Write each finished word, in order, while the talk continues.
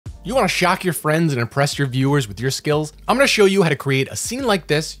You want to shock your friends and impress your viewers with your skills? I'm going to show you how to create a scene like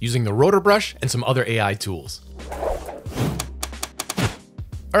this using the Roto Brush and some other AI tools.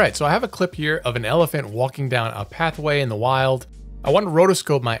 All right, so I have a clip here of an elephant walking down a pathway in the wild. I want to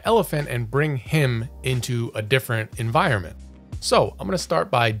rotoscope my elephant and bring him into a different environment. So I'm going to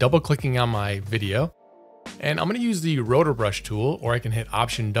start by double clicking on my video, and I'm going to use the Roto Brush tool, or I can hit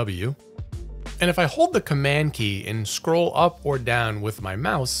Option W. And if I hold the Command key and scroll up or down with my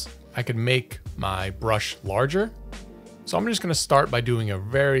mouse, I could make my brush larger. So I'm just going to start by doing a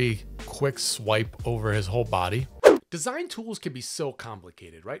very quick swipe over his whole body. Design tools can be so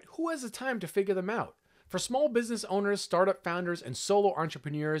complicated, right? Who has the time to figure them out? For small business owners, startup founders, and solo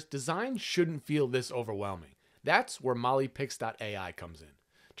entrepreneurs, design shouldn't feel this overwhelming. That's where MollyPix.ai comes in.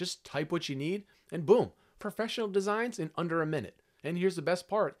 Just type what you need and boom, professional designs in under a minute. And here's the best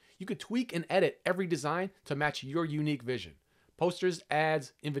part, you could tweak and edit every design to match your unique vision. Posters,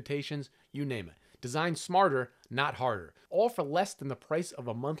 ads, invitations, you name it. Design smarter, not harder. All for less than the price of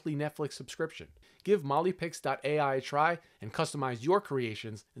a monthly Netflix subscription. Give MollyPix.ai a try and customize your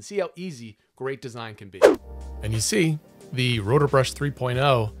creations and see how easy great design can be. And you see, the Roto Brush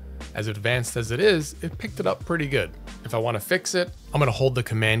 3.0, as advanced as it is, it picked it up pretty good. If I want to fix it, I'm going to hold the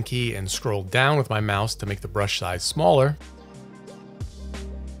Command key and scroll down with my mouse to make the brush size smaller.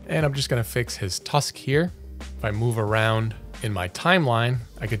 And I'm just going to fix his tusk here. If I move around in my timeline,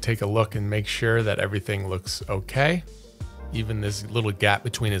 I could take a look and make sure that everything looks okay. Even this little gap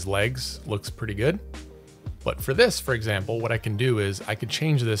between his legs looks pretty good. But for this, for example, what I can do is I could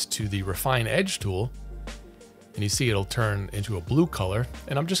change this to the Refine Edge tool. And you see it'll turn into a blue color.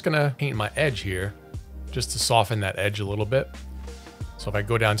 And I'm just gonna paint my edge here just to soften that edge a little bit. So if I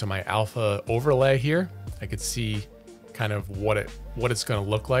go down to my alpha overlay here, I could see kind of what it's gonna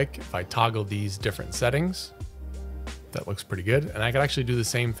look like if I toggle these different settings. That looks pretty good. And I could actually do the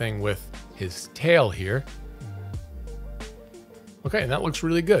same thing with his tail here. Okay, and that looks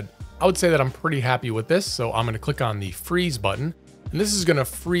really good. I would say that I'm pretty happy with this, so I'm gonna click on the freeze button, and this is gonna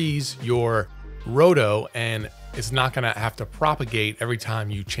freeze your roto, and it's not gonna have to propagate every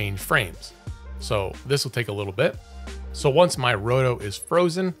time you change frames. So this will take a little bit. So once my roto is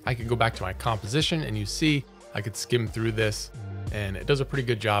frozen, I can go back to my composition, and you see I could skim through this, and it does a pretty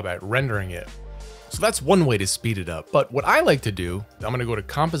good job at rendering it. So that's one way to speed it up, but what I like to do, I'm gonna go to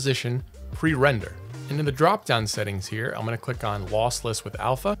Composition, Pre-Render. And in the drop-down settings here, I'm gonna click on Lossless with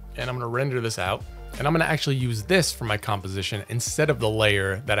Alpha, and I'm gonna render this out. And I'm gonna actually use this for my composition instead of the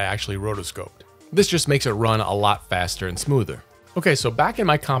layer that I actually rotoscoped. This just makes it run a lot faster and smoother. Okay, so back in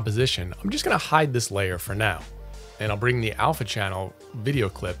my composition, I'm just gonna hide this layer for now. And I'll bring the Alpha channel video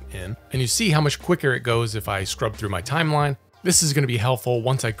clip in, and you see how much quicker it goes if I scrub through my timeline. This is gonna be helpful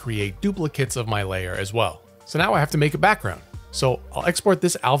once I create duplicates of my layer as well. So now I have to make a background. So I'll export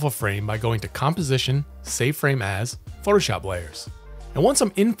this alpha frame by going to Composition, Save Frame As, Photoshop Layers. And once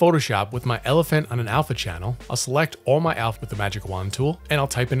I'm in Photoshop with my elephant on an alpha channel, I'll select all my alpha with the magic wand tool, and I'll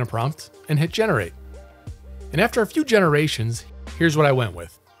type in a prompt and hit generate. And after a few generations, here's what I went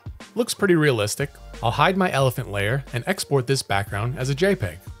with. Looks pretty realistic. I'll hide my elephant layer and export this background as a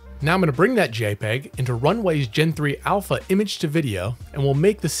JPEG. Now I'm gonna bring that JPEG into Runway's Gen-3 Alpha image to video, and we'll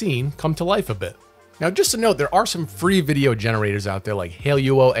make the scene come to life a bit. Now, just to note, there are some free video generators out there like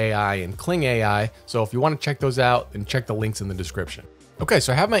HaleyUO AI and Kling AI, so if you want to check those out, then check the links in the description. Okay,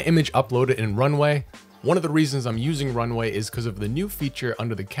 so I have my image uploaded in Runway. One of the reasons I'm using Runway is because of the new feature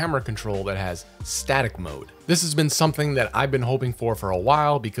under the camera control that has static mode. This has been something that I've been hoping for a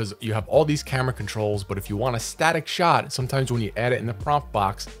while because you have all these camera controls, but if you want a static shot, sometimes when you add it in the prompt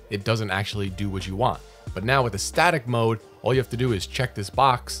box, it doesn't actually do what you want. But now with the static mode, all you have to do is check this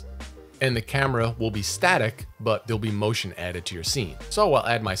box, and the camera will be static, but there'll be motion added to your scene. So I'll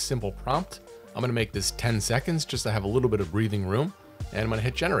add my simple prompt. I'm gonna make this 10 seconds just to have a little bit of breathing room, and I'm gonna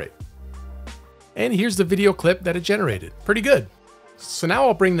hit generate. And here's the video clip that it generated. Pretty good. So now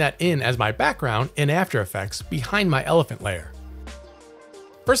I'll bring that in as my background in After Effects behind my elephant layer.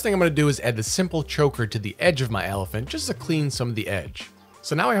 First thing I'm gonna do is add the simple choker to the edge of my elephant just to clean some of the edge.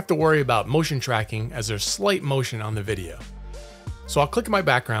 So now I have to worry about motion tracking as there's slight motion on the video. So I'll click my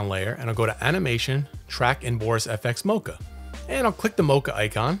background layer and I'll go to Animation, Track and Boris FX Mocha. And I'll click the Mocha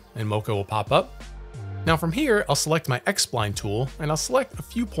icon and Mocha will pop up. Now from here, I'll select my X-Spline tool and I'll select a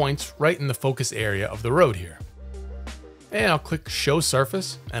few points right in the focus area of the road here. And I'll click Show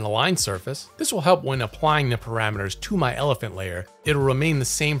Surface and Align Surface. This will help when applying the parameters to my elephant layer. It'll remain the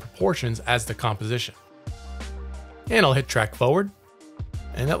same proportions as the composition. And I'll hit Track Forward.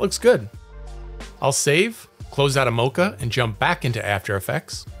 And that looks good. I'll save, close out of Mocha and jump back into After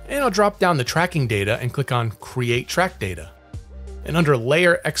Effects. And I'll drop down the tracking data and click on Create Track Data. And under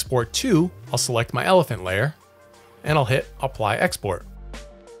Layer Export To, I'll select my elephant layer and I'll hit Apply Export.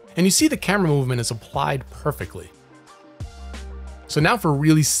 And you see the camera movement is applied perfectly. So now for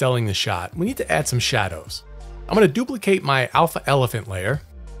really selling the shot, we need to add some shadows. I'm going to duplicate my alpha elephant layer,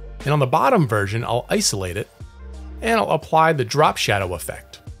 and on the bottom version, I'll isolate it, and I'll apply the drop shadow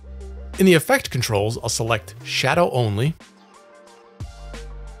effect. In the effect controls, I'll select Shadow Only,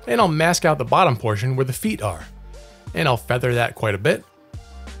 and I'll mask out the bottom portion where the feet are, and I'll feather that quite a bit.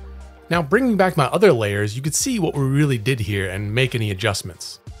 Now bringing back my other layers, you can see what we really did here and make any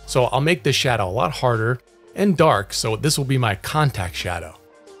adjustments. So I'll make this shadow a lot harder and dark, so this will be my contact shadow.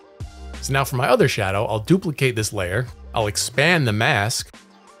 So now for my other shadow, I'll duplicate this layer, I'll expand the mask,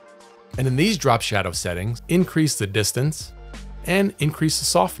 and in these drop shadow settings, increase the distance and increase the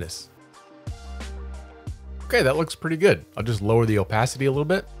softness. Okay, that looks pretty good. I'll just lower the opacity a little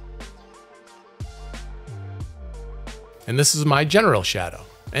bit. And this is my general shadow.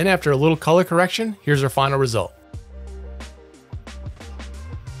 And after a little color correction, here's our final result.